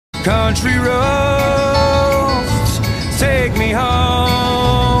country roads take me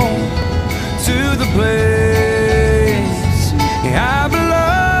home to the place I belong.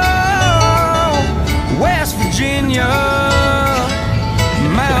 West Virginia,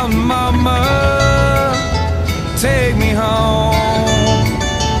 Mountain Mama, take me home.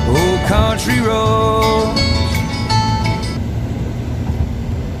 Oh, country roads.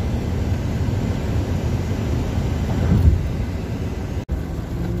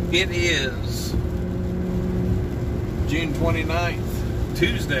 It is June 29th,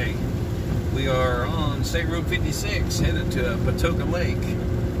 Tuesday. We are on State Road 56, headed to Patoka Lake.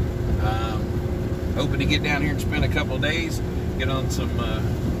 Hoping to get down here and spend a couple of days, get on some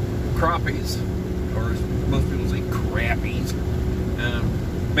crappies, or as most people say, crappies.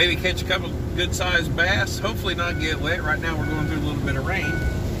 Maybe catch a couple good-sized bass. Hopefully not get wet. Right now we're going through a little bit of rain,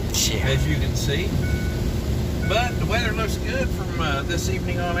 as you can see. But the weather looks good from this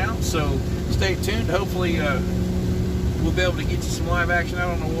evening on out, so stay tuned. Hopefully we'll be able to get you some live action out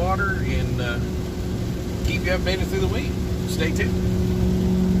on the water and keep you updated through the week. Stay tuned.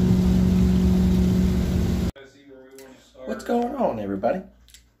 What's going on, everybody?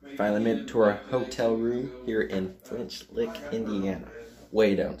 Finally made it to our hotel room here in French Lick, Indiana,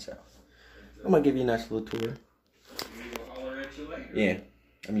 way down south. I'm going to give you a nice little tour. Yeah,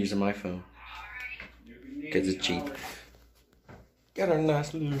 I'm using my phone because it's cheap. Got our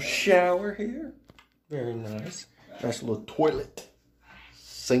nice little shower here. Very nice. Nice little toilet.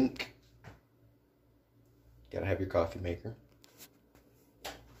 Sink. Gotta have your coffee maker.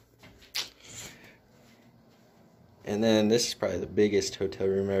 And then this is probably the biggest hotel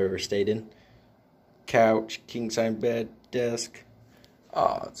room I've ever stayed in. Couch, king-size bed, desk.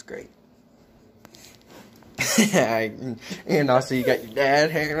 Oh, it's great. And also you got your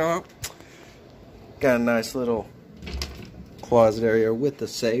dad hanging out. Got a nice little closet area with the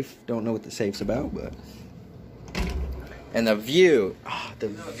safe. Don't know what the safe's about, but. And the view. Oh, the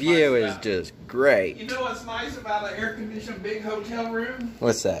view is just great. You know what's nice about an air-conditioned big hotel room?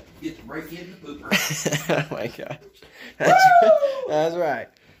 What's that? You get to break in the pooper. Oh my gosh. That's right.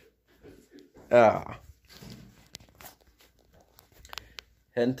 Oh.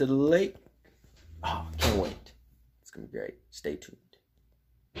 Heading to the lake. Oh, can't wait. It's going to be great. Stay tuned.